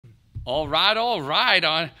All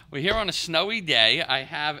right. We're here on a snowy day. I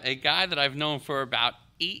have a guy that I've known for about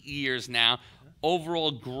 8 years now.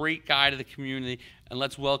 Overall, great guy to the community. And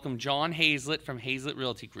let's welcome John Hazelet from Hazelet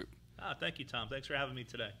Realty Group. Thank you, Tom. Thanks for having me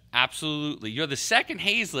today. Absolutely. You're the second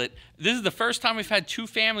Hazelet. This is the first time we've had two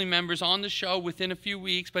family members on the show within a few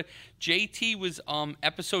weeks. But JT was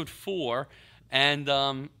episode 4, and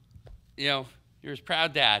you know, you're his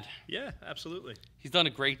proud dad. Yeah, absolutely. He's done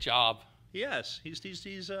a great job. Yes, he's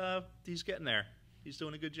getting there. He's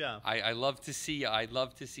doing a good job. I love to see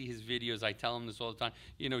his videos. I tell him this all the time.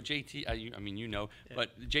 You know, JT. I mean, you know, yeah.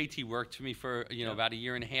 But JT worked for me for about a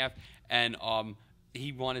year and a half, and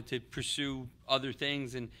he wanted to pursue other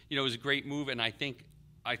things, and it was a great move. And I think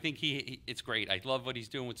it's great. I love what he's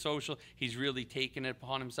doing with social. He's really taken it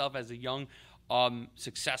upon himself as a young,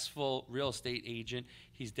 successful real estate agent.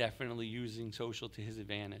 He's definitely using social to his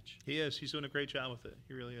advantage. He is. He's doing a great job with it.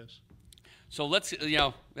 He really is. So let's,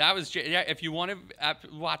 that was, if you want to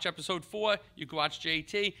watch episode 4, you can watch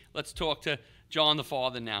JT. Let's talk to John the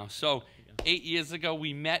father now. So 8 years ago,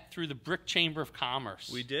 we met through the Brick Chamber of Commerce.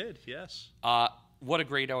 We did, yes. What a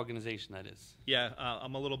great organization that is. Yeah,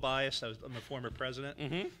 I'm a little biased. I'm the former president.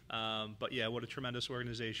 Mm-hmm. But yeah, what a tremendous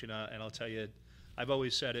organization. And I'll tell you, I've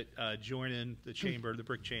always said it, joining the chamber, the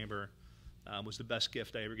Brick Chamber, was the best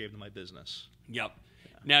gift I ever gave to my business. Yep.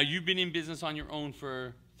 Yeah. Now, you've been in business on your own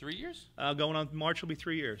for 3 years? Going on March will be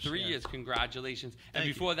 3 years. 3 years, congratulations. And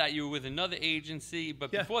before that, you were with another agency,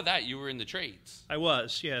 but before that, you were in the trades. I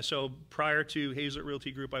was, yeah. So prior to Hazelet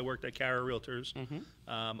Realty Group, I worked at Cara Realtors.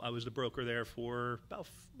 I was the broker there for about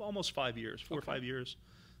almost 5 years, 4 or 5 years.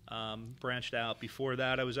 Branched out. Before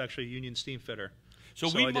that, I was actually a union steam fitter. So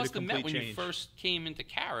we must have met when you first came into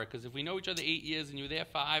Cara, because if we know each other 8 years and you were there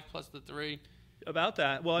 5 plus the 3. About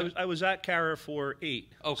that. Well, I was at Cara for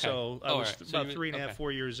 8. Okay. So I was about 3.5,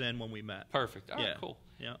 4 years in when we met. Perfect. All right, cool.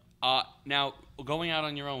 Yeah. Now, going out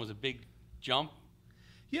on your own was a big jump?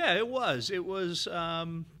 Yeah, it was. It was, a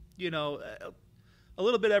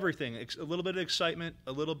little bit of everything. A little bit of excitement,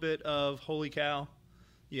 a little bit of holy cow,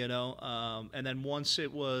 and then once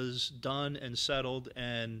it was done and settled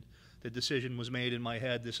and the decision was made in my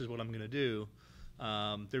head, this is what I'm going to do,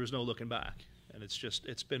 there was no looking back. And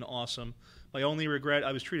it's been awesome. My only regret,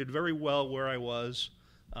 I was treated very well where I was.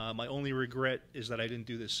 My only regret is that I didn't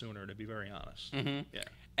do this sooner, to be very honest. Mm-hmm. Yeah.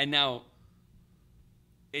 And now,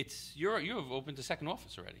 you have opened a second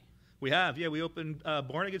office already. We have, yeah. We opened,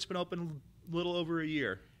 Barnegat's been open a little over a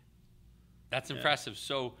year. That's impressive.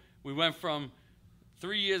 So we went from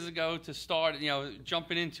 3 years ago to start,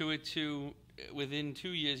 jumping into it to within 2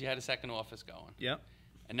 years you had a second office going. Yeah.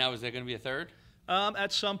 And now is there going to be a third?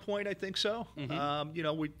 At some point, I think so.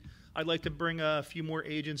 Mm-hmm. I'd like to bring a few more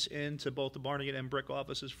agents into both the Barnegat and Brick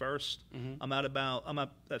offices first. Mm-hmm. I'm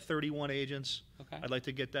at 31 agents. Okay. I'd like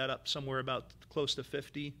to get that up somewhere about close to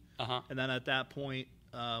 50. And then at that point,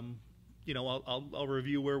 I'll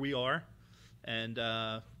review where we are, and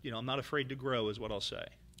I'm not afraid to grow, is what I'll say.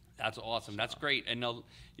 That's awesome. That's great. And,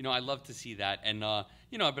 I love to see that. And,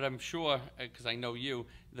 but I'm sure, because I know your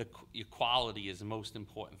quality is the most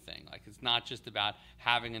important thing. Like, it's not just about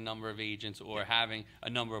having a number of agents or having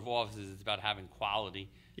a number of offices. It's about having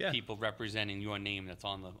quality people representing your name that's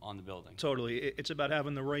on the building. Totally. It's about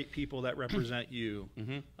having the right people that represent you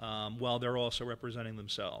while they're also representing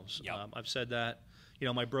themselves. Yep. I've said that.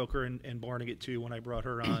 My broker in Barnegat, too, when I brought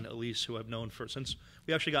her on, Elise, who I've known since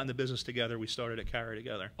we actually got in the business together, we started at Cara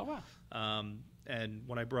together. Oh, wow. And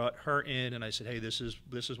when I brought her in and I said, hey, this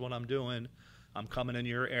is what I'm doing. I'm coming in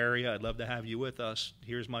your area. I'd love to have you with us.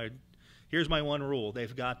 Here's my one rule.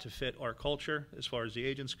 They've got to fit our culture as far as the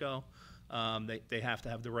agents go. They have to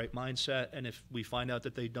have the right mindset. And if we find out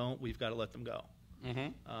that they don't, we've got to let them go.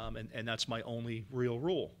 Mm-hmm. And that's my only real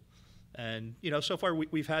rule. And, so far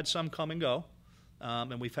we've had some come and go.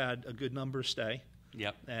 And we've had a good number stay.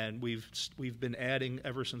 Yep. And we've been adding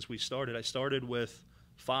ever since we started. I started with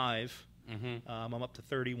 5. Mm-hmm. I'm up to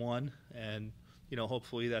 31, and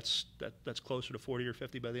hopefully that's closer to 40 or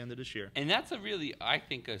 50 by the end of this year. And that's I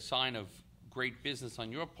think, a sign of great business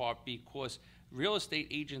on your part, because real estate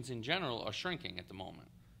agents in general are shrinking at the moment.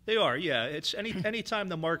 They are, yeah. It's any time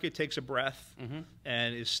the market takes a breath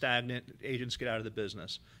and is stagnant, agents get out of the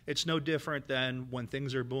business. It's no different than when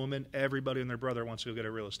things are booming. Everybody and their brother wants to go get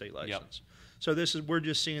a real estate license. Yep. So we're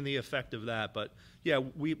just seeing the effect of that. But yeah,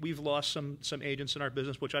 we've lost some agents in our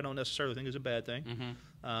business, which I don't necessarily think is a bad thing.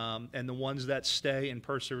 Mm-hmm. And the ones that stay and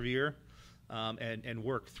persevere and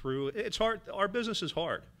work through, it's hard. Our business is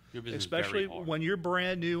hard, especially is very hard. When you're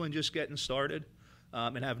brand new and just getting started.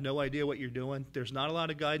 And have no idea what you're doing. There's not a lot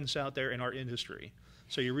of guidance out there in our industry.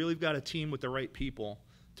 So you really got a team with the right people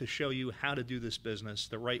to show you how to do this business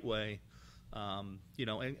the right way, you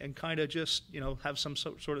know, and kind of just, you know, have some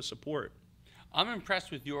sort of support. I'm impressed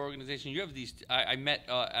with your organization. You have these. I met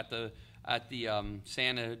at the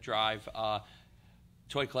Santa Drive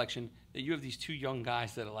toy collection. That you have these two young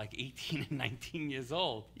guys that are like 18 and 19 years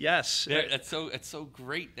old. Yes, it's so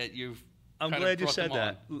great that you've. I'm glad you said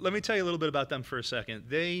that. Let me tell you a little bit about them for a second.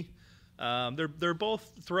 They're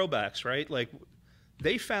both throwbacks, right? Like,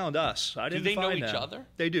 they found us. I didn't find them. Do they know each other?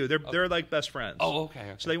 They do. They're like best friends. Oh,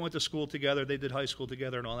 okay. So they went to school together. They did high school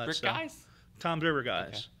together and all that stuff. Brick guys? Tom's River guys.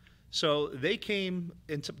 Okay. So they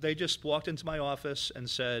they just walked into my office and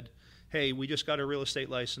said, hey, we just got a real estate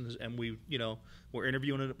license, and we're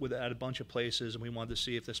interviewing it at a bunch of places, and we wanted to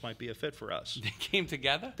see if this might be a fit for us. They came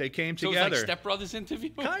together? They came so together. It was like Step Brothers interview?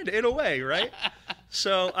 Kind of, in a way, right?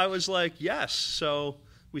 So I was like, yes. So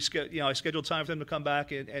I scheduled time for them to come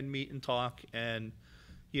back and meet and talk, and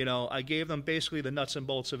I gave them basically the nuts and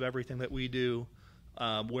bolts of everything that we do,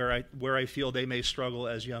 where I feel they may struggle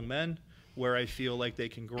as young men, where I feel like they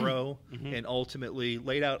can grow, and ultimately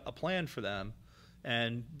laid out a plan for them.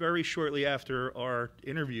 And very shortly after our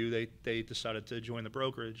interview, they decided to join the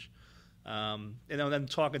brokerage. And then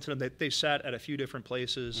talking to them, they sat at a few different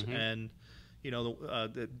places, and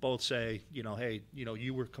they both say, hey,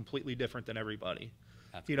 you were completely different than everybody.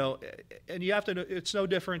 And you have to. It's no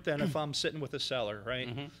different than if I'm sitting with a seller, right?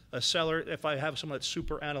 A seller, if I have someone that's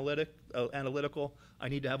super analytical, I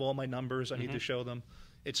need to have all my numbers. I need to show them.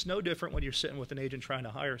 It's no different when you're sitting with an agent trying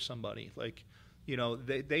to hire somebody. Like,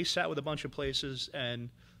 they sat with a bunch of places and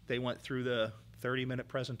they went through the 30-minute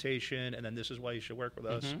presentation, and then this is why you should work with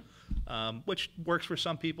us, which works for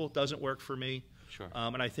some people, doesn't work for me. Sure.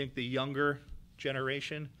 And I think the younger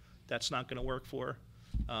generation, that's not going to work for.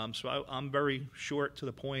 So I'm very short to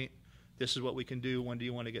the point. This is what we can do. When do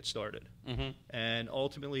you want to get started? And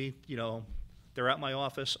ultimately, they're at my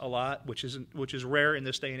office a lot, which is rare in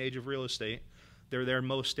this day and age of real estate. They're there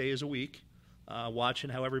most days a week, watching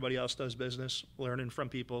how everybody else does business, learning from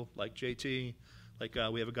people like JT, like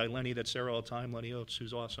we have a guy, Lenny, that's there all the time, Lenny Oates,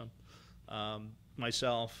 who's awesome,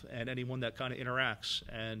 myself, and anyone that kind of interacts.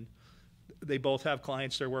 And they both have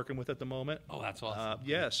clients they're working with at the moment. Oh, that's awesome.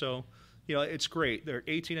 Yeah, so, it's great. They're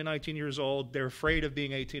 18 and 19 years old. They're afraid of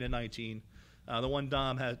being 18 and 19. The one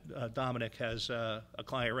Dominic has a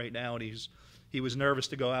client right now, and he was nervous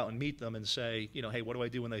to go out and meet them and say, hey, what do I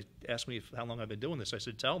do when they ask me how long I've been doing this? I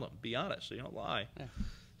said, tell them, be honest, so you don't lie. Yeah.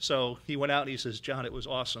 So he went out and he says, John, it was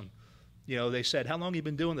awesome. They said, how long have you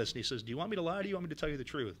been doing this? And he says, do you want me to lie, or do you want me to tell you the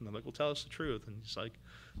truth? And I'm like, well, tell us the truth. And he's like,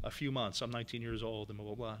 a few months. I'm 19 years old, and blah,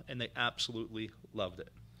 blah, blah. And they absolutely loved it.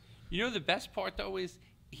 The best part, though, is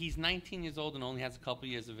he's 19 years old and only has a couple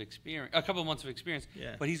of months of experience.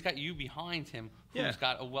 Yeah. But he's got you behind him, who's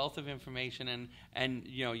got a wealth of information, and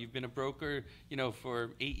you've been a broker,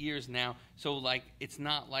 for 8 years now. So like, it's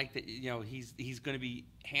not like that, he's going to be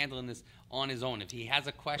handling this on his own. If he has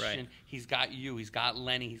a question, right, he's got you, he's got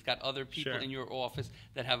Lenny, he's got other people in your office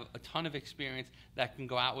that have a ton of experience that can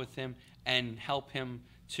go out with him and help him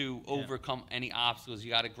to overcome any obstacles.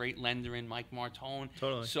 You got a great lender in Mike Martone.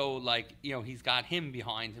 Totally. So, like, he's got him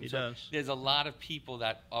behind him. He does. There's a lot of people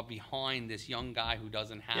that are behind this young guy who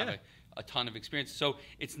doesn't have a ton of experience. So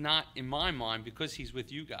it's not, in my mind, because he's with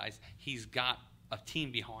you guys, he's got a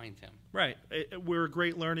team behind him. Right. We're a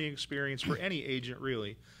great learning experience for any agent,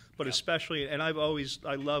 really. But especially, and I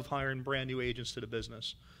love hiring brand new agents to the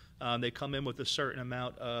business. They come in with a certain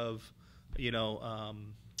amount of,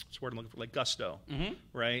 what's the word I'm looking for, like gusto,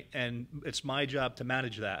 right? And it's my job to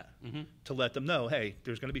manage that, to let them know, hey,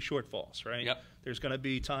 there's going to be shortfalls, right? Yep. There's going to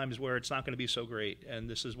be times where it's not going to be so great, and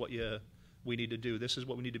this is what we need to do. This is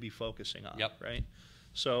what we need to be focusing on, right?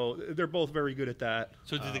 So they're both very good at that.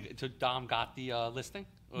 So so Dom got the listing?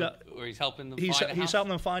 Or he's helping them he's find a house? He's helping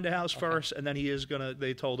them find a house first, and then he is going to,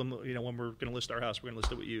 they told him, when we're going to list our house, we're going to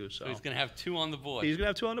list it with you. So he's going to have 2 on the board. He's going to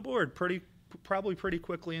have 2 on the board probably pretty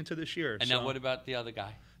quickly into this year. And now what about the other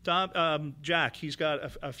guy? Jack, he's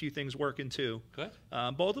got a few things working too. Good.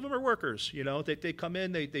 Both of them are workers. They come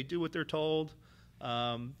in, they do what they're told.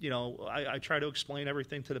 I try to explain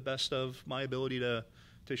everything to the best of my ability to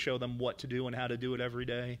show them what to do and how to do it every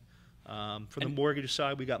day. From the mortgage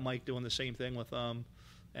side, we got Mike doing the same thing with them.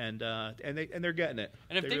 And they're getting it.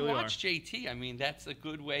 And if they really watch JT, I mean, that's a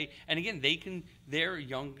good way. And again, they're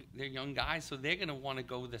young guys, so they're going to want to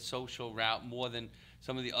go the social route more than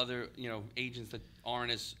some of the other agents that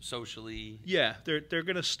aren't as socially. Yeah, they're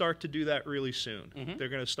going to start to do that really soon. They're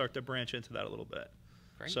going to start to branch into that a little bit.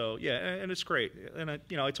 great. So yeah, and it's great. And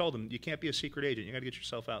I told them you can't be a secret agent. You got to get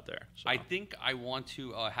yourself out there. So. I think I want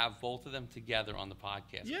to have both of them together on the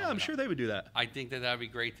podcast. Yeah, I'm sure they would do that. I think that would be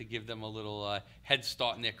great to give them a little head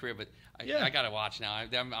start in their career. But I got to watch now.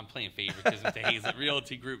 I'm playing favoritism to Hazelet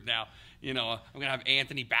Realty Group now. I'm gonna have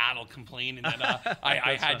Anthony Battle complaining that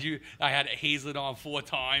I had Hazelet on 4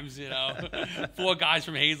 times. 4 guys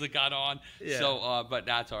from Hazelet got on. Yeah. So, but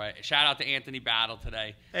that's all right. Shout out to Anthony Battle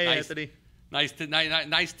today. Hey, Anthony. Nice to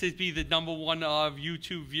be the #1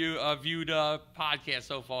 YouTube viewed podcast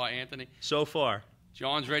so far, Anthony. So far.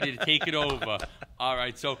 John's ready to take it over. All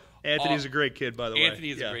right, so Anthony's a great kid, by the way.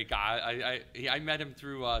 Anthony is a great guy. I met him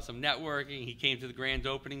through some networking. He came to the grand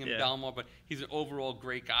opening in Belmar, but he's an overall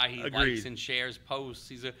great guy. He likes and shares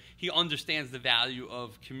posts. He understands the value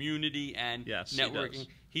of community and networking.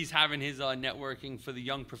 He's having his networking for the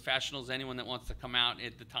young professionals, anyone that wants to come out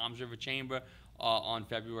at the Toms River Chamber on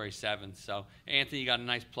February 7th. So, Anthony, you got a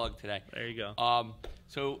nice plug today. There you go.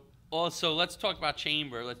 So, also, let's talk about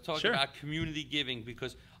Chamber. Let's talk about community giving,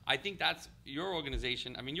 because I think that's your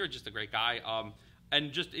organization. I mean, you're just a great guy.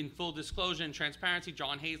 And just in full disclosure and transparency,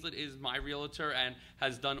 John Hazelet is my realtor and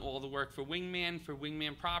has done all the work for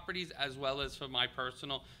Wingman Properties, as well as for my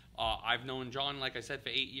personal. I've known John, like I said, for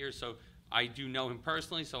 8 years, so I do know him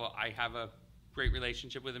personally. So I have a great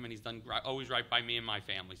relationship with him, and he's done always right by me and my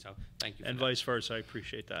family. So thank you. And vice versa. I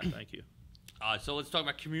appreciate that. Thank you. So let's talk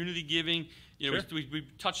about community giving. We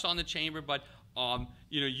touched on the chamber, but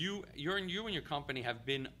you and your company have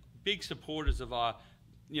been big supporters of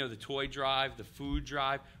the toy drive, the food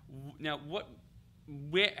drive. Now,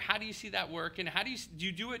 how do you see that working? How do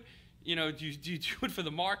you do it? Do you do it for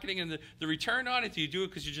the marketing and the return on it? Do you do it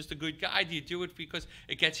because you're just a good guy? Do you do it because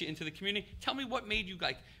it gets you into the community? Tell me what made you,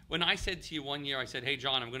 like, when I said to you one year, I said, hey,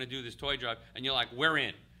 John, I'm going to do this toy drive, and you're like, we're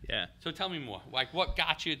in. Yeah. So tell me more. Like, what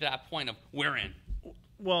got you to that point of we're in?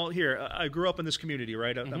 Well, here, I grew up in this community,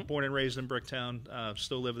 right? I'm born and raised in Bricktown,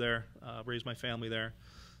 still live there, raised my family there.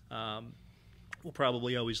 Will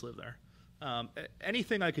probably always live there.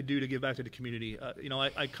 Anything I could do to give back to the community.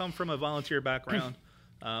 I come from a volunteer background.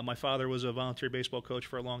 My father was a volunteer baseball coach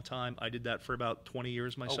for a long time. I did that for about 20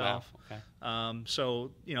 years myself. Oh, wow. Okay.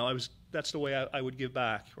 So, that's the way I would give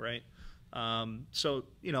back, right? So,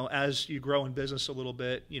 as you grow in business a little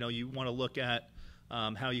bit, you want to look at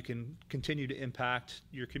how you can continue to impact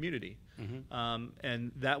your community.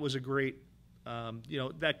 And that was a great,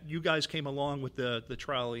 that you guys came along with the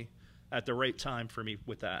trolley at the right time for me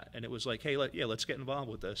with that. And it was like, hey, let's get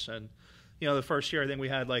involved with this. And, the first year, I think we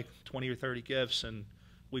had like 20 or 30 gifts, and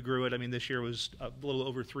we grew it. I mean, this year was a little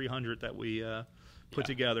over 300 that we put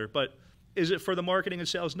together. But is it for the marketing and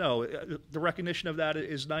sales? No. The recognition of that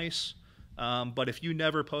is nice. But if you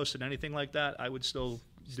never posted anything like that, I would still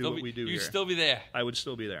do what we do here. You'd still be there. I would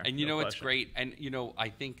still be there. And it's great. And, I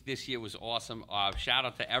think this year was awesome. Shout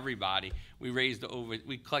out to everybody.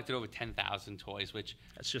 We collected over 10,000 toys, which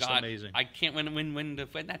that's just amazing. I can't, when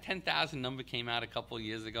that 10,000 number came out a couple of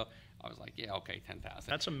years ago, I was like, yeah, okay, 10,000.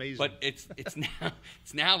 That's amazing. But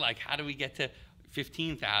it's now like, how do we get to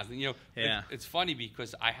 15,000? It's funny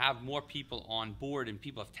because I have more people on board, and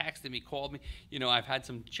people have texted me, called me. I've had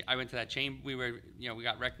I went to that chamber. We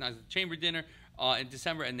got recognized at the chamber dinner in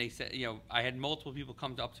December, and they said, I had multiple people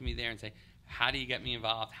come up to me there and say, how do you get me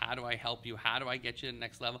involved? How do I help you? How do I get you to the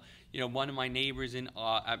next level? One of my neighbors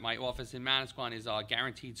at my office in Manasquan is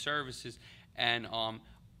Guaranteed Services, and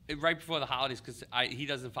right before the holidays, because he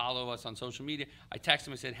doesn't follow us on social media, I texted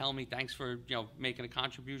him and said, Helmy, thanks for making a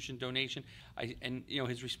contribution, donation.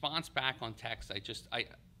 His response back on text, it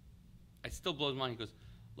still blows my mind. He goes,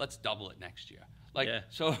 let's double it next year.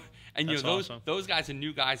 So, and those guys are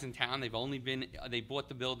new guys in town. They bought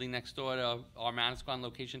the building next door to our Manasquan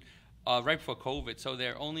location right before COVID. So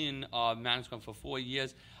they're only in Manasquan for 4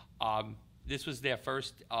 years. This was their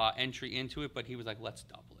first entry into it, but he was like, let's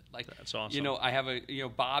double it. That's awesome. I have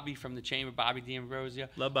Bobby from the chamber, Bobby D'Ambrosio.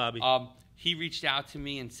 Love Bobby. He reached out to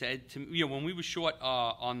me and said to me, when we were short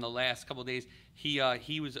on the last couple of days,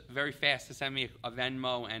 he was very fast to send me a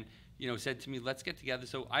Venmo and said to me, let's get together.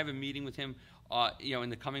 So I have a meeting with him in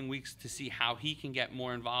the coming weeks to see how he can get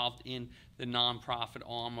more involved in the nonprofit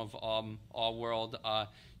arm of our world.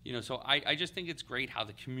 So I just think it's great how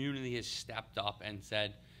the community has stepped up and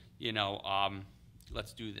said,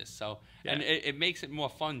 let's do this. So, and it makes it more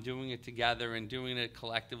fun doing it together and doing it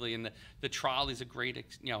collectively. And the trolley's a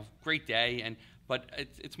great, great day. But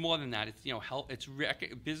it's more than that. It's it's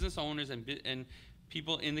business owners and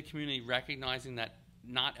people in the community recognizing that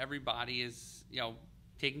not everybody is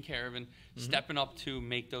taken care of and stepping up to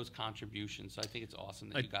make those contributions. So I think it's awesome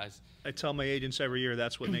that you guys. I tell my agents every year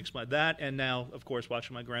that's what makes my that, and now of course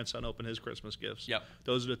watching my grandson open his Christmas gifts. Yep.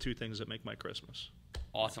 Those are the two things that make my Christmas.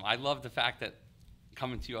 Awesome. I love the fact that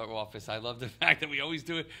coming to your office, I love the fact that we always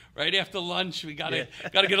do it right after lunch. We gotta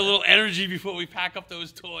get a little energy before we pack up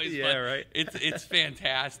those toys. Yeah, but right. It's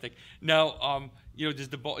fantastic. Now, does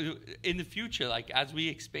in the future, like as we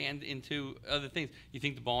expand into other things, you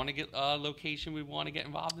think the Barnegat location we want to get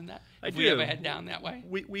involved in that? If we ever head down that way,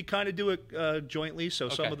 we kind of do it jointly. So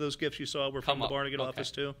some of those gifts you saw were from the Barnegat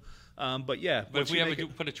office too. But yeah, but if we ever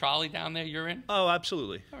put a trolley down there, you're in. Oh,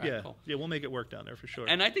 absolutely. All right, yeah, cool. Yeah, we'll make it work down there for sure.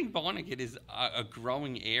 And I think Barnegat is a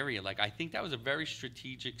growing area. Like I think that was a very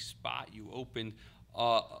strategic spot you opened.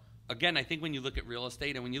 Again, I think when you look at real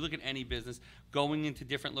estate and when you look at any business, going into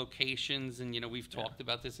different locations, and we've talked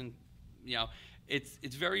about this, and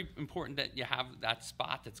it's very important that you have that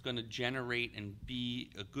spot that's going to generate and be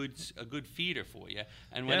a good feeder for you.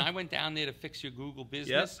 And when I went down there to fix your Google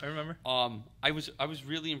business, I remember. I was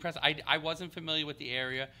really impressed. I wasn't familiar with the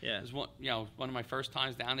area. Yeah. It was one of my first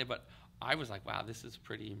times down there, but I was like, wow, this is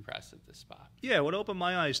pretty impressive, this spot. Yeah, what opened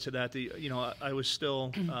my eyes to that, I was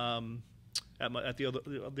still at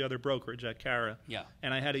the other brokerage at Cara. Yeah.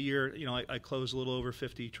 And I had a year, I closed a little over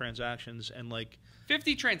 50 transactions, and like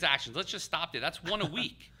 50 transactions. Let's just stop there. That's one a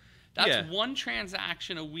week. That's one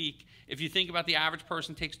transaction a week. If you think about the average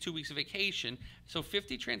person takes 2 weeks of vacation, so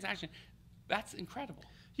 50 transactions, that's incredible.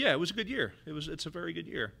 Yeah, it was a good year. It's a very good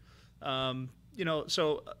year.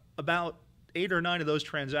 So about 8 or 9 of those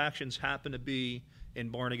transactions happened to be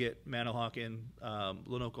in Barnegat, Manahawkin,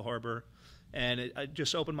 Lenoka Harbor. And it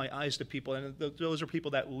just opened my eyes to people. And those are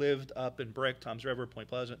people that lived up in Brick, Toms River, Point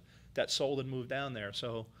Pleasant, that sold and moved down there.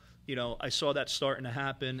 So, I saw that starting to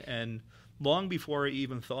happen. And long before I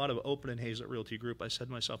even thought of opening Hazelet Realty Group, I said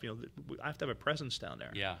to myself, I have to have a presence down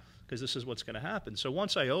there. Yeah. Because this is what's going to happen. So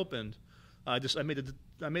once I opened, I made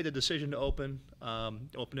the decision to open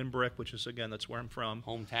in Brick, which is, again, that's where I'm from.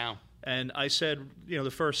 Hometown. And I said, the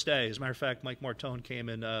first day, as a matter of fact, Mike Martone came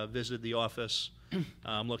and visited the office,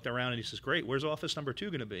 looked around, and he says, great, where's office number 2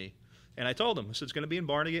 going to be? And I told him, I said, it's going to be in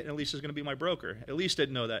Barnegat, and Elise is going to be my broker. Elise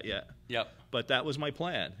didn't know that yet. Yep. But that was my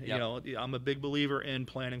plan. Yep. I'm a big believer in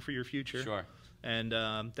planning for your future. Sure. And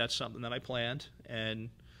that's something that I planned, and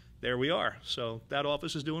there we are. So that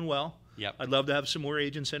office is doing well. Yep. I'd love to have some more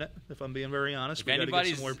agents in it, if I'm being very honest. If We got to get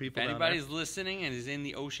some more people if down anybody's there. listening and is in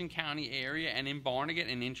the Ocean County area and in Barnegat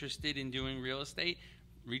and interested in doing real estate,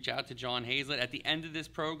 reach out to John Hazelet. At the end of this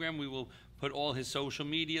program, we will put all his social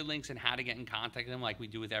media links and how to get in contact with him like we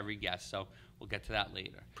do with every guest. So we'll get to that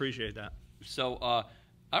later. Appreciate that. So, all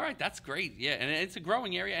right, that's great. Yeah, and it's a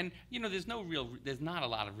growing area. And, there's not a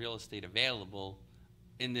lot of real estate available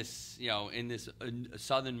in this,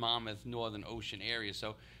 southern Monmouth, northern ocean area.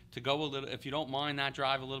 So to go a little, if you don't mind that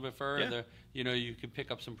drive a little bit further, you could pick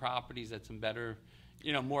up some properties at some better,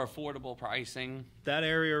 more affordable pricing. That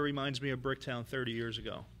area reminds me of Bricktown 30 years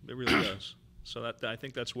ago. It really does. So I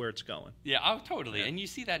think that's where it's going. Yeah, totally. Yeah. And you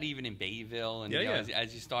see that even in Bayville. And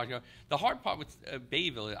as you start going. The hard part with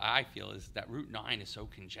Bayville, I feel, is that Route 9 is so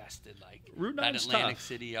congested. Like Route 9 that is Atlantic tough.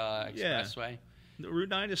 City Expressway. The Route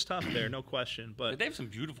 9 is tough there, no question. But they have some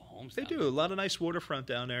beautiful homes. They do. A lot of nice waterfront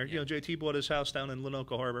down there. Yeah. JT bought his house down in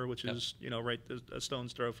Lenoka Harbor, which is, right a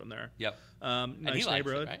stone's throw from there. Yep. Nice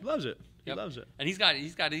neighborhood. Right? Loves it. Yep. He loves it. And he's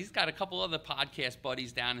got a couple other podcast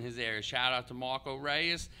buddies down in his area. Shout out to Marco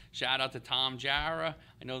Reyes. Shout out to Tom Jara.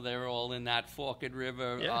 I know they're all in that Forked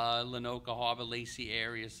River, Lenoka Harbor, Lacey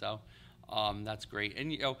area. So that's great.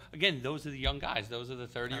 And again, those are the young guys. Those are the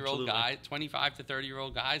 30-year-old guys, 25 to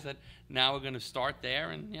 30-year-old guys that now are going to tackle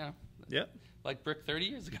there. And like Brick 30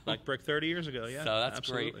 years ago. Like Brick 30 years ago. Yeah. So that's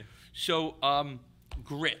absolutely great. So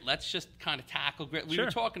grit. Let's just kind of tackle grit. We were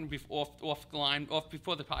talking before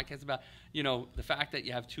the podcast about the fact that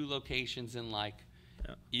you have 2 locations and but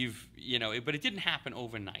it didn't happen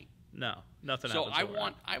overnight. No, nothing. So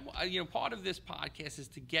happens I part of this podcast is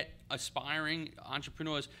to get aspiring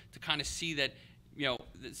entrepreneurs to kind of see that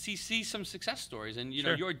see some success stories, and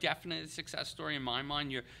you're definitely a success story in my mind.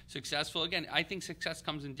 You're successful. Again, I think success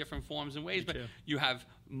comes in different forms and ways, but you have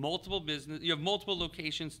multiple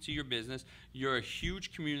locations to your business. You're a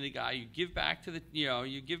huge community guy. You give back to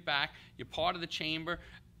you give back. You're part of the chamber.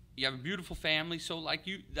 You have a beautiful family, so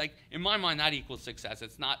in my mind that equals success.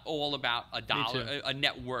 It's not all about a dollar, a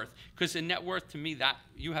net worth, because a net worth to me, that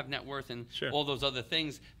you have net worth and all those other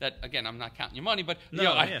things that, again, I'm not counting your money, but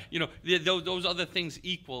those other things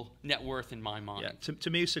equal net worth in my mind. Yeah. To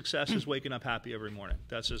me, success is waking up happy every morning.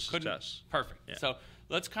 That's a success. Perfect. Yeah. So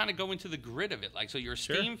let's kind of go into the grid of it. So you're a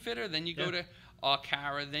steam fitter, then you go to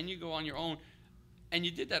Cara, then you go on your own. And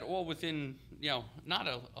you did that all within, not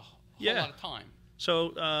a whole Yeah. lot of time.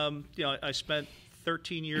 So, I spent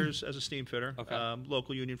 13 years as a steam fitter, Okay.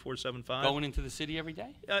 Local Union 475. Going into the city every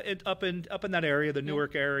day? Up in that area, the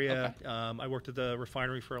Newark area. Okay. I worked at the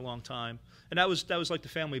refinery for a long time, and that was like the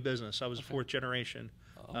family business. I was a fourth generation.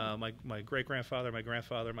 My great grandfather, my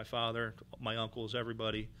grandfather, my father, my uncles,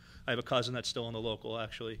 everybody. I have a cousin that's still in the local,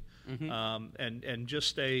 actually, and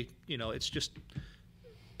just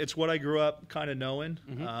it's what I grew up kind of knowing.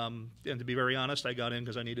 And to be very honest, I got in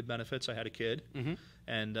because I needed benefits. I had a kid,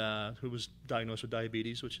 and who was diagnosed with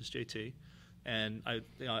diabetes, which is JT, and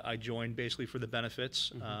I joined basically for the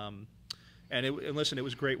benefits. And listen, it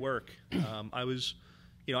was great work.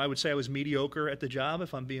 I would say I was mediocre at the job,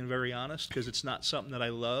 if I'm being very honest, because it's not something that I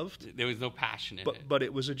loved. There was no passion in it. But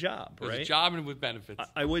it was a job, right? It was a job and with benefits.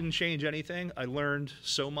 I wouldn't change anything. I learned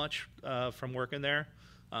so much from working there.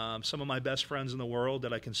 Some of my best friends in the world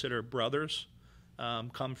that I consider brothers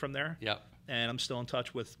come from there. Yep. And I'm still in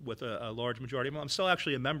touch with a large majority of them. I'm still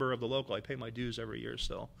actually a member of the local. I pay my dues every year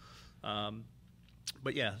still.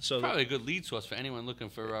 But yeah, so probably a good lead source for anyone looking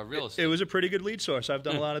for real estate. It was a pretty good lead source. I've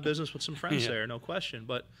done a lot of business with some friends there, no question.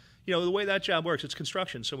 But the way that job works, it's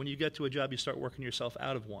construction. So when you get to a job, you start working yourself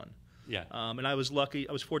out of one. Yeah. And I was lucky.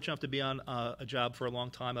 I was fortunate enough to be on a job for a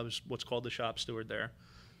long time. I was what's called the shop steward there.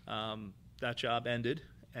 That job ended,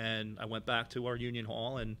 and I went back to our union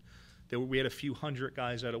hall, and we had a few hundred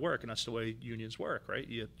guys out of work, and that's the way unions work, right?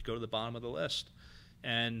 You go to the bottom of the list,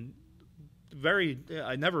 and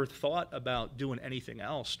I never thought about doing anything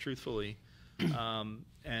else, truthfully.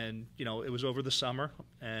 And it was over the summer,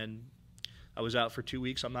 and I was out for 2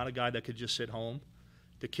 weeks. I'm not a guy that could just sit home.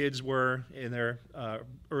 The kids were in their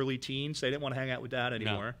early teens. They didn't want to hang out with dad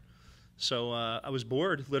anymore. No. So I was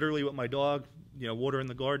bored, literally with my dog, watering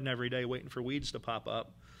the garden every day, waiting for weeds to pop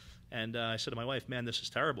up. And I said to my wife, "Man, this is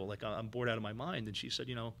terrible. Like, I'm bored out of my mind." And she said,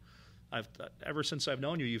 ever since I've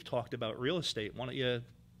known you, you've talked about real estate. Why don't you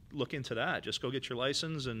look into that? Just go get your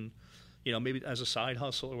license, and maybe as a side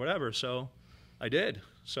hustle or whatever. So I did.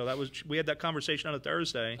 So we had that conversation on a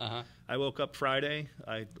Thursday. I woke up Friday.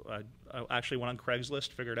 I actually went on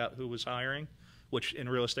Craigslist, figured out who was hiring, which in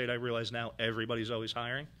real estate I realize now everybody's always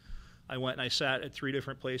hiring. I went and I sat at 3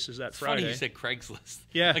 different places that Friday. Funny you said Craigslist.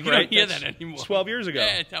 Yeah, you don't hear that anymore. 12 years ago.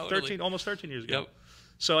 Yeah, totally. Almost 13 years ago. Yep.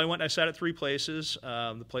 So I went and I sat at 3 places.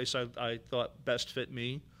 The place I thought best fit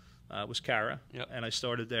me was Cara, and I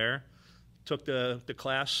started there. Took the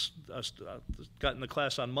class, got in the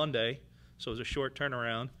class on Monday, so it was a short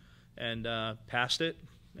turnaround, and passed it,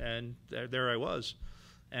 and there I was.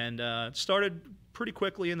 And started pretty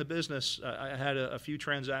quickly in the business. I had a few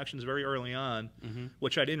transactions very early on,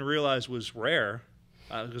 which I didn't realize was rare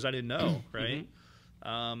because I didn't know, right?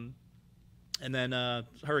 And then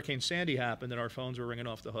Hurricane Sandy happened, and our phones were ringing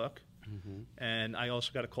off the hook. And I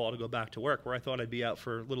also got a call to go back to work, where I thought I'd be out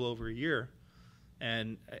for a little over a year.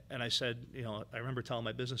 And I said, I remember telling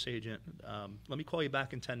my business agent, "Let me call you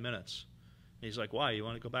back in 10 minutes." And he's like, "Why? You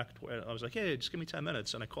want to go back to work?" I was like, "Yeah, just give me 10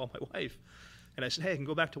 minutes." And I called my wife, and I said, "Hey, I can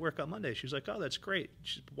go back to work on Monday." She was like, "Oh, that's great."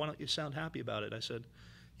 She said, "Why don't you sound happy about it?" I said,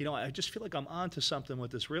 "I just feel like I'm onto something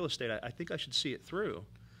with this real estate. I think I should see it through."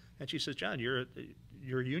 And she says, "John, you're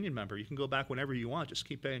a union member. You can go back whenever you want. Just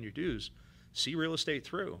keep paying your dues. See real estate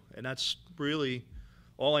through." And that's really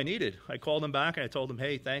all I needed. I called him back, and I told him,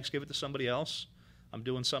 "Hey, thanks. Give it to somebody else. I'm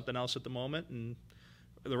doing something else at the moment." And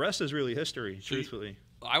the rest is really history, truthfully.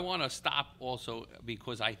 I want to stop also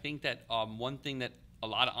because I think that one thing that a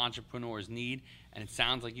lot of entrepreneurs need, and it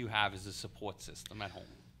sounds like you have, is a support system at home.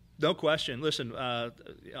 No question. Listen,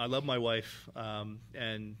 I love my wife,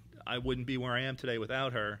 and I wouldn't be where I am today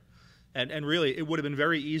without her. And really, it would have been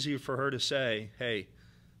very easy for her to say, "Hey,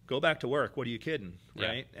 go back to work. What are you kidding?"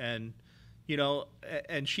 Right? And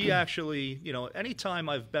and she actually, anytime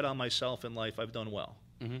I've bet on myself in life, I've done well,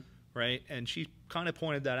 right? And she kind of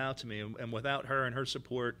pointed that out to me. And without her and her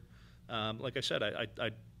support, like I said,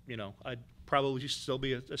 I'd probably still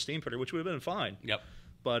be a steam fitter, which would have been fine. Yep.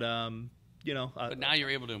 But but now you're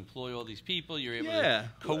able to employ all these people. You're able to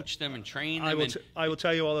coach them and train them. I will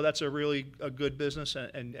tell you, although that's a good business,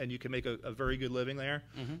 and you can make a very good living there,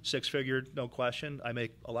 6-figure, no question. I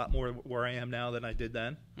make a lot more where I am now than I did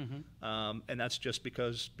then, and that's just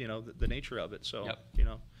because the nature of it. So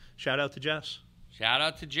shout out to Jess. Shout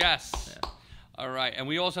out to Jess. Yeah. All right, and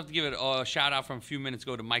we also have to give it a shout out from a few minutes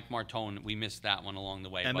ago to Mike Martone. We missed that one along the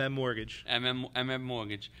way. Mortgage.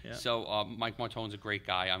 Mortgage. Yeah. So Mike Martone's a great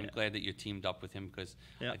guy. I'm glad that you teamed up with him because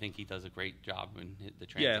I think he does a great job in the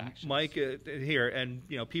transactions. Yeah, Mike here, and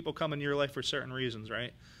people come into your life for certain reasons,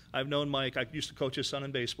 right? I've known Mike. I used to coach his son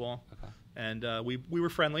in baseball, and we were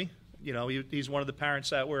friendly. He's one of the parents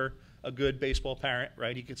that were a good baseball parent,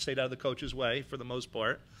 right? He stayed out of the coach's way for the most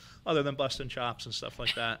part, other than busting chops and stuff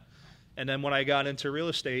like that. And then when I got into real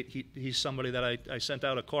estate, he's somebody that I sent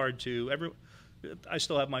out a card to. I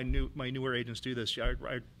still have my newer agents do this.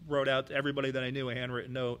 I wrote out to everybody that I knew a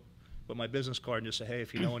handwritten note with my business card and just say, hey,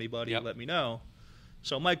 if you know anybody, let me know.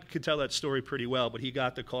 So Mike could tell that story pretty well, but he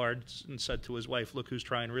got the card and said to his wife, look who's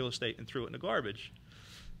trying real estate, and threw it in the garbage.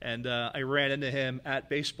 And I ran into him at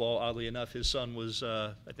baseball, oddly enough. His son was,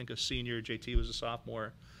 I think, a senior. JT was a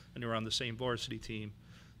sophomore, and they were on the same varsity team.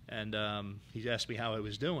 And he asked me how I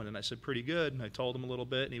was doing, and I said, pretty good. And I told him a little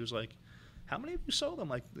bit, and he was like, how many of you sold them?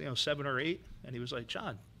 Like, 7 or 8? And he was like,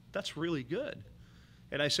 John, that's really good.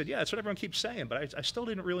 And I said, yeah, that's what everyone keeps saying, but I still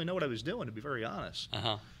didn't really know what I was doing, to be very honest.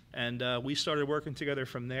 And we started working together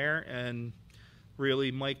from there, and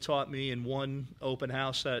really Mike taught me in one open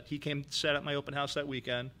house that he sat at my open house that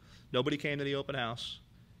weekend. Nobody came to the open house,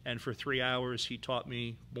 and for 3 hours he taught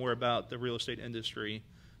me more about the real estate industry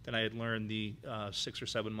than I had learned the 6 or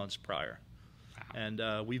 7 months prior.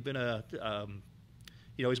 And we've been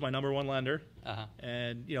he's my number one lender,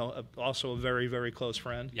 and also a very, very close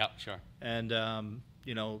friend. Yep, sure. And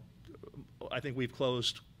I think we've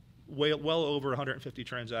closed well over 150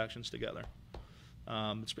 transactions together.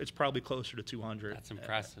 It's probably closer to 200. That's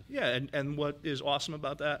impressive. Yeah, and what is awesome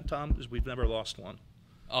about that, Tom, is we've never lost one.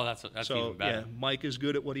 Oh, that's even better. Yeah, Mike is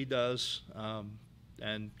good at what he does,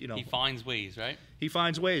 and he finds ways, right? He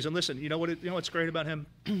finds ways. And listen, what's great about him?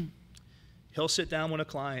 He'll sit down with a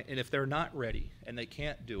client, and if they're not ready and they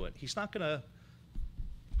can't do it, he's not going to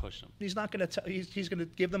push them. He's not going to. He's going to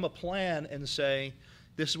give them a plan and say,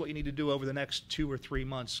 this is what you need to do over the next 2 or 3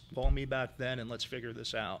 months. Call me back then, and let's figure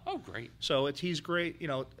this out. Oh, great. So he's great.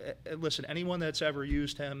 Listen, anyone that's ever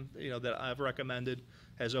used him, that I've recommended,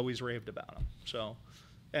 has always raved about him. So,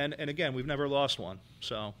 and again, we've never lost one.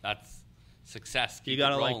 So that's success. You got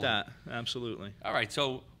to like that. Absolutely. All right.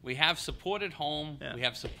 So we have support at home. Yeah. We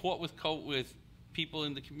have support with people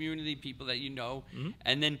in the community, people that you know,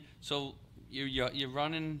 and then so you're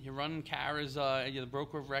running Kara's. You're the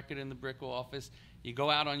broker of record in the Brick office. You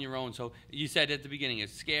go out on your own. So you said at the beginning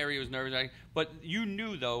it's scary, it was nervous, but you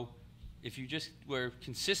knew though, if you just were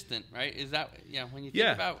consistent, right? Is that when you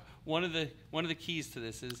think about one of the keys to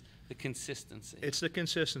this is the consistency. It's the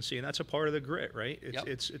consistency, and that's a part of the grit, right?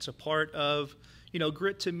 It's a part of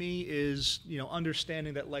grit to me is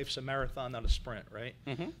understanding that life's a marathon, not a sprint, right?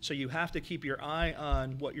 So you have to keep your eye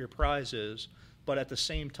on what your prize is, but at the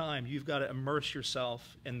same time you've got to immerse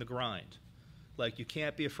yourself in the grind. Like, you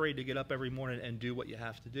can't be afraid to get up every morning and do what you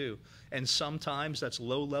have to do. And sometimes that's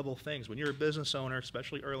low-level things. When you're a business owner,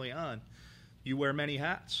 especially early on, you wear many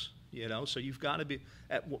hats, So you've got to be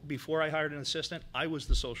before I hired an assistant, I was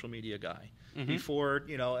the social media guy. Before,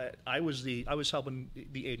 I was helping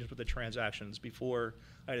the agents with the transactions before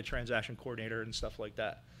I had a transaction coordinator and stuff like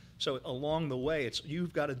that. So along the way,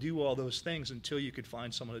 you've got to do all those things until you could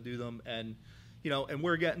find someone to do them. And and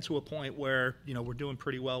we're getting to a point where, we're doing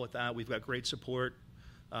pretty well with that. We've got great support.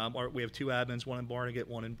 We have 2 admins, one in Barnegat,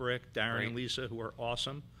 one in Brick, Darren and Lisa, who are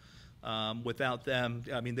awesome. Without them,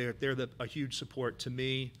 I mean, they're a huge support to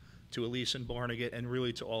me, to Elise and Barnegat, and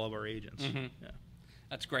really to all of our agents. Yeah.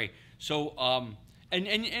 That's great. So,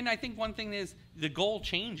 and I think one thing is the goal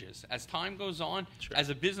changes as time goes on. Sure. As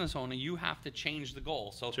a business owner, you have to change the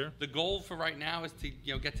goal. So the goal for right now is to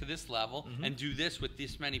get to this level and do this with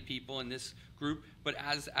this many people in this group. But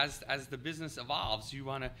as the business evolves, you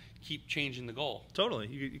want to keep changing the goal. Totally,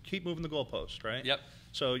 you keep moving the goalpost, right? Yep.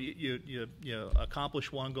 So you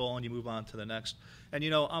accomplish one goal and you move on to the next. And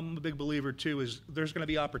I'm a big believer too is there's going to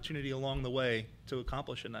be opportunity along the way to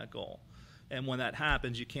accomplishing that goal. And when that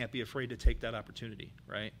happens, you can't be afraid to take that opportunity,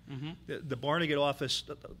 right? The Barnegat office,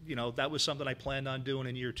 that was something I planned on doing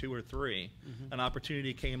in year 2 or 3. An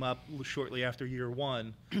opportunity came up shortly after year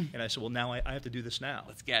 1, and I said, well, now I have to do this now.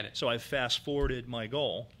 Let's get it. So I fast forwarded my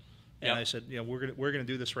goal, and I said, we're gonna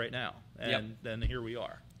do this right now, and then here we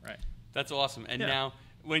are, right? That's awesome. And now,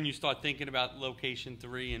 when you start thinking about location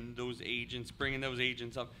 3 and those agents, bringing those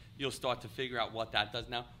agents up, you'll start to figure out what that does.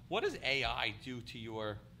 Now, what does AI do to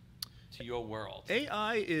your world?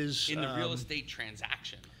 AI is in the real estate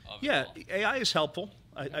transaction. AI is helpful.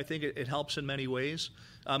 I think it helps in many ways.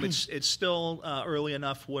 It's still early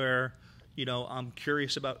enough where I'm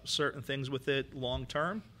curious about certain things with it long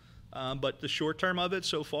term. But the short term of it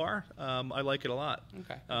so far, I like it a lot.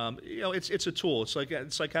 Okay. It's a tool.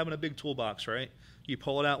 It's like having a big toolbox, right? You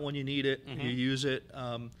pull it out when you need it. You use it.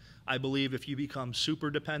 I believe if you become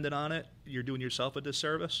super dependent on it, you're doing yourself a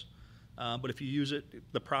disservice. But if you use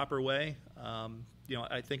it the proper way,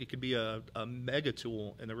 I think it could be a mega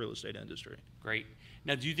tool in the real estate industry. Great.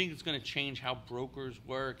 Now, do you think it's going to change how brokers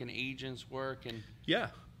work and agents work? And yeah,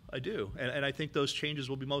 I do, and I think those changes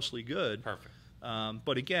will be mostly good. Perfect.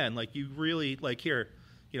 But again, like you really like here,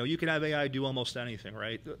 you can have AI do almost anything,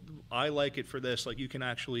 right? I like it for this. Like you can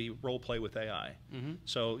actually role play with AI. Mm-hmm.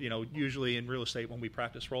 So usually in real estate when we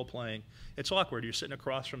practice role playing, it's awkward. You're sitting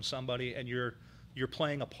across from somebody and you're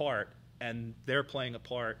playing a part, and they're playing a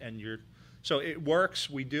part, and so it works.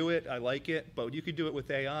 We do it. I like it, but you could do it with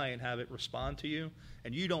AI and have it respond to you,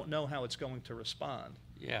 and you don't know how it's going to respond.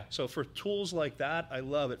 Yeah. So for tools like that, I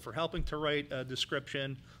love it. For helping to write a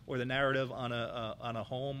description or the narrative on a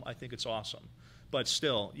home, I think it's awesome. But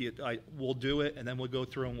still, we'll do it, and then we'll go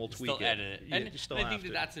through and we'll tweak still it. Edit it. Yeah, And I think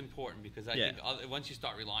to. that's important, because I think once you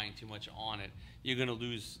start relying too much on it, you're going to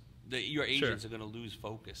lose. Your agents are going to lose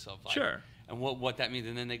focus of like, and what that means,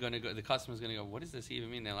 and then they're going to go. The customer's going to go, "What does this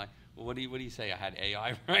even mean?" They're like, "Well, what do you say? I had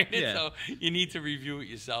AI, right?" Yeah. So you need to review it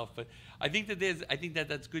yourself. But I think that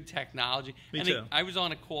that's good technology. Me too. I was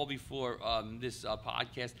on a call before this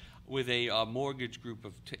podcast with a mortgage group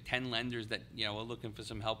of 10 lenders that are looking for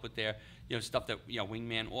some help with their stuff that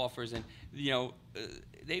Wingman offers, and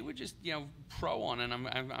they were just pro on it.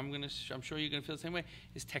 And I'm sure you're gonna feel the same way.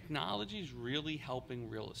 Is technology is really helping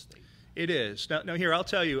real estate? It is. Now here, I'll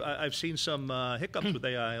tell you, I've seen some hiccups with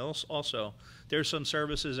AI also. There's some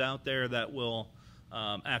services out there that will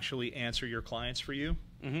actually answer your clients for you,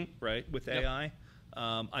 right, with AI.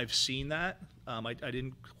 I've seen that. I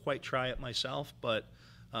didn't quite try it myself, but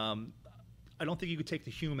I don't think you could take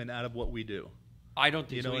the human out of what we do. I don't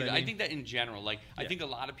think so either. I mean? I think that in general, I think a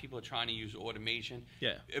lot of people are trying to use automation.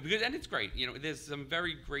 Yeah. And it's great. There's some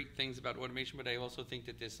very great things about automation, but I also think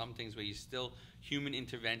that there's some things where you still human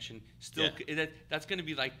intervention. That's going to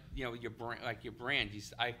be like your brand, your brand.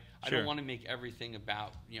 I don't want to make everything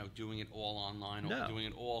about doing it all online or doing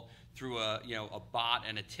it all through a bot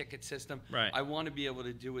and a ticket system. Right. I want to be able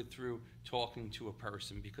to do it through talking to a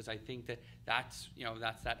person, because I think that's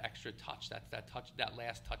that extra touch. That's that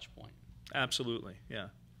last touch point. Absolutely, yeah.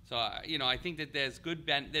 So I think that there's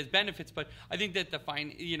there's benefits, but I think that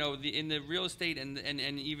in the real estate and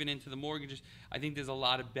even into the mortgages, I think there's a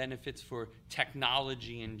lot of benefits for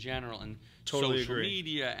technology in general, and social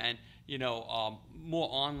media, and more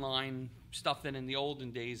online stuff than in the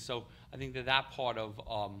olden days. So I think that part of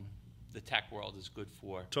the tech world is good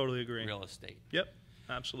for real estate. Yep,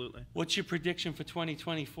 absolutely. What's your prediction for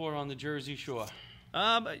 2024 on the Jersey Shore?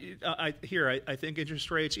 I think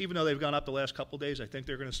interest rates, even though they've gone up the last couple of days, I think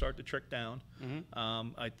they're going to start to trick down.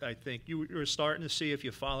 I think you're starting to see, if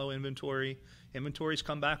you follow inventories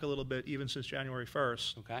come back a little bit, even since January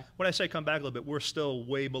 1st. Okay. When I say come back a little bit, we're still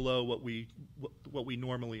way below what we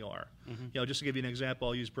normally are. Just to give you an example,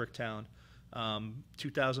 I'll use Bricktown.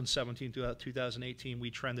 2017 to 2018, we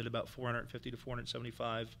trended about 450 to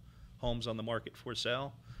 475 homes on the market for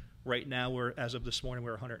sale. Right now, as of this morning,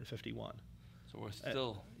 we're 151. So we're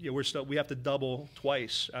still. We have to double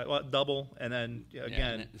twice, and then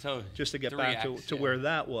again, just to get back to where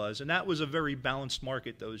that was. And that was a very balanced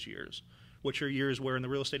market those years, which are years where in the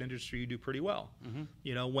real estate industry you do pretty well.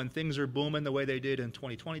 When things are booming the way they did in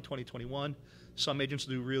 2020, 2021, some agents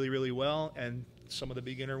do really, really well, and some of the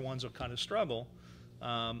beginner ones will kind of struggle.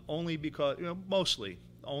 Only because, mostly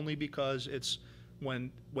only because it's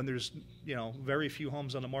when there's very few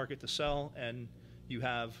homes on the market to sell, and you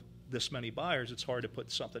have this many buyers, it's hard to put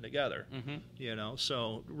something together.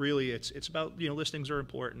 So really it's about, listings are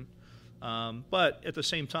important, but at the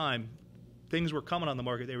same time, things were coming on the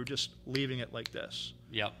market, they were just leaving it like this.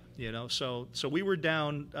 So we were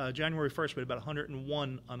down January 1st, we had about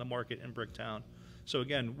 101 on the market in Bricktown. So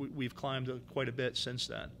again, we've climbed quite a bit since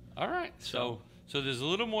then. All right. So there's a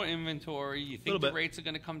little more inventory. You think the rates are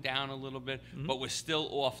going to come down a little bit, but we're still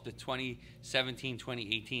off the 2017,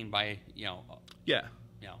 2018 by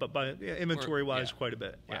but by inventory-wise, quite a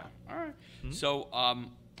bit. Wow. Yeah. All right. So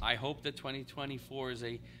I hope that 2024 is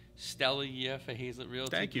a stellar year for Hazelet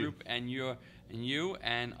Realty Group and you.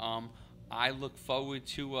 And I look forward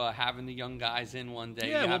to having the young guys in one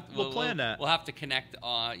day. Yeah, we'll plan that. We'll have to connect,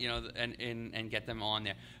 and get them on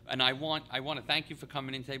there. And I want to thank you for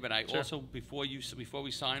coming in today. But I also, before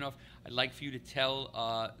we sign off, I'd like for you to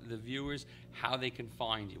tell the viewers how they can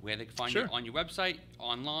find you, where they can find you on your website,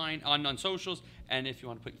 online, on socials, and if you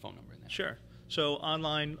want to put your phone number in there. Sure. So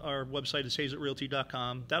online, our website is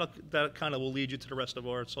HazeletRealty.com. That kind of will lead you to the rest of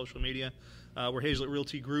our social media. We're Hazelet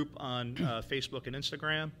Realty Group on Facebook and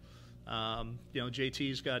Instagram.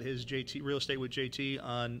 JT's got his JT Real Estate with JT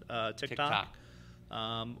on TikTok.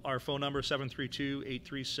 Our phone number is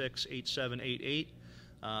 732-836-8788.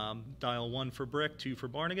 Dial 1 for Brick, 2 for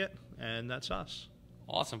Barnegat, and that's us.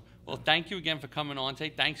 Awesome. Well, thank you again for coming on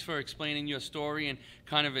today. Thanks for explaining your story, and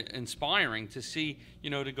kind of inspiring to see,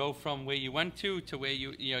 to go from where you went to where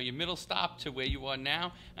your middle stop to where you are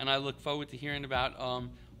now. And I look forward to hearing about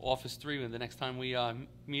Office 3 the next time we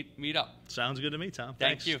meet up. Sounds good to me, Tom.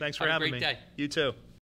 Thank you. Thanks for Have having me. a great day. You too.